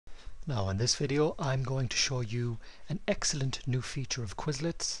Now in this video I'm going to show you an excellent new feature of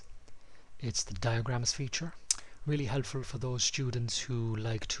Quizlets. It's the diagrams feature. Really helpful for those students who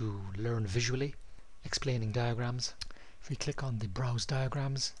like to learn visually, explaining diagrams. If we click on the Browse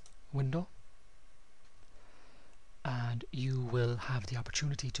Diagrams window, and you will have the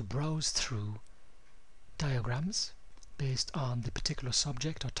opportunity to browse through diagrams based on the particular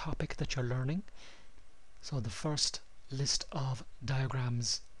subject or topic that you're learning. So the first list of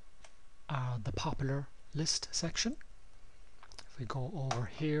diagrams are the popular list section. If we go over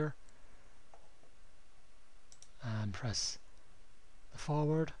here and press the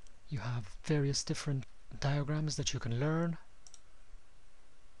forward, you have various different diagrams that you can learn.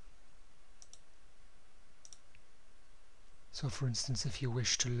 So for instance, if you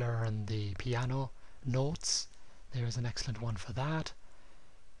wish to learn the piano notes, there is an excellent one for that.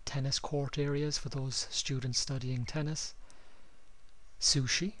 Tennis court areas for those students studying tennis.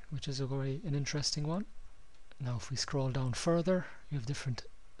 Sushi, which is an interesting one. Now if we scroll down further, you have different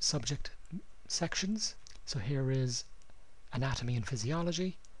subject sections. So here is anatomy and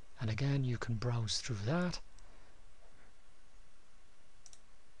physiology, and again you can browse through that.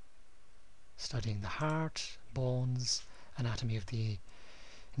 Studying the heart, bones, anatomy of the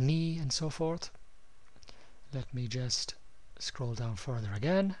knee and so forth. Let me just scroll down further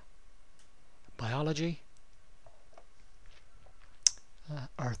again. Biology,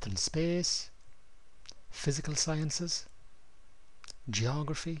 earth and space, physical sciences,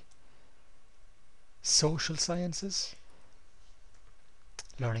 geography, social sciences,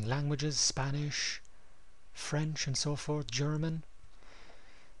 learning languages, Spanish, French and so forth, German.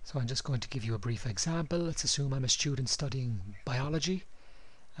 So I'm just going to give you a brief example. Let's assume I'm a student studying biology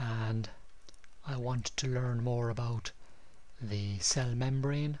and I want to learn more about the cell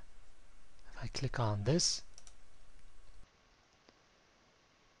membrane. If I click on this,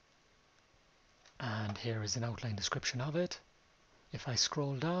 and here is an outline description of it. If I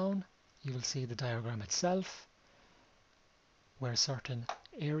scroll down, you will see the diagram itself, where certain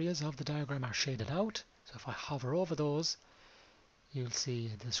areas of the diagram are shaded out. So if I hover over those, you'll see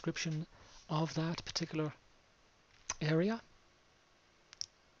a description of that particular area.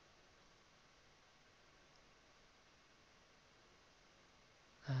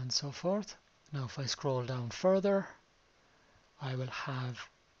 And so forth. Now if I scroll down further, I will have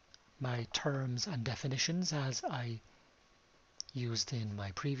my terms and definitions as I used in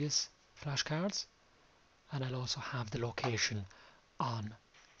my previous flashcards, and I'll also have the location on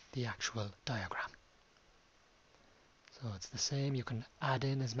the actual diagram. So it's the same. You can add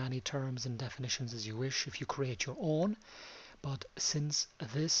in as many terms and definitions as you wish if you create your own, but since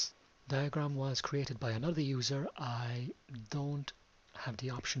this diagram was created by another user, I don't have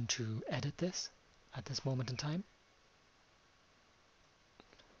the option to edit this at this moment in time.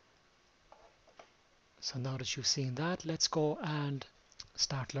 So now that you've seen that, let's go and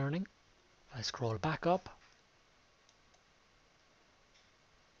start learning. If I scroll back up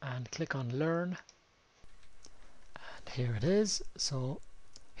and click on Learn, and here it is. So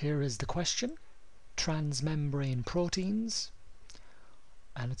here is the question, transmembrane proteins,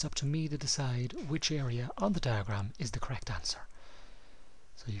 and it's up to me to decide which area on the diagram is the correct answer.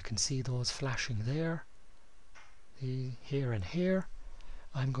 So you can see those flashing there, here and here.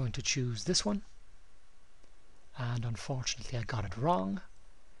 I'm going to choose this one, and unfortunately I got it wrong.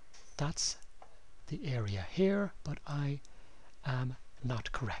 That's the area here, but I am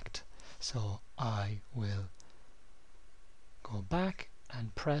not correct. So I will go back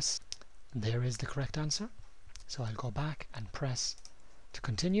and press, there is the correct answer. So I'll go back and press to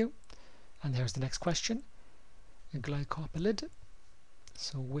continue, and there's the next question, a glycopylid.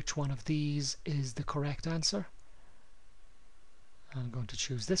 So which one of these is the correct answer? I'm going to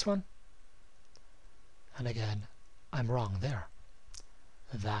choose this one, and again I'm wrong there.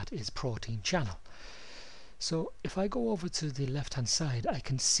 That is protein channel. So if I go over to the left hand side, I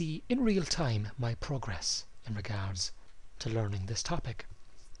can see in real time my progress in regards to learning this topic,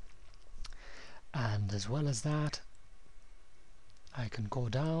 and as well as that I can go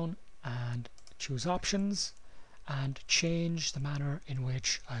down and choose options and change the manner in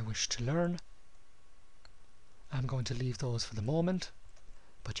which I wish to learn. I'm going to leave those for the moment,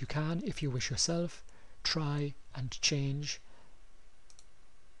 but you can, if you wish yourself, try and change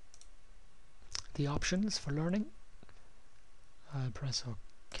the options for learning. I'll press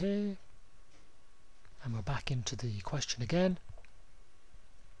OK, and we're back into the question again.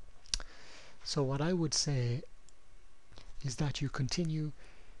 So what I would say is that you continue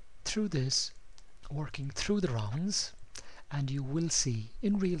through this, working through the rounds, and you will see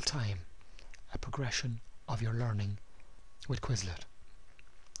in real time a progression of your learning with Quizlet.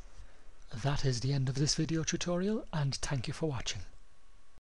 That is the end of this video tutorial, and thank you for watching.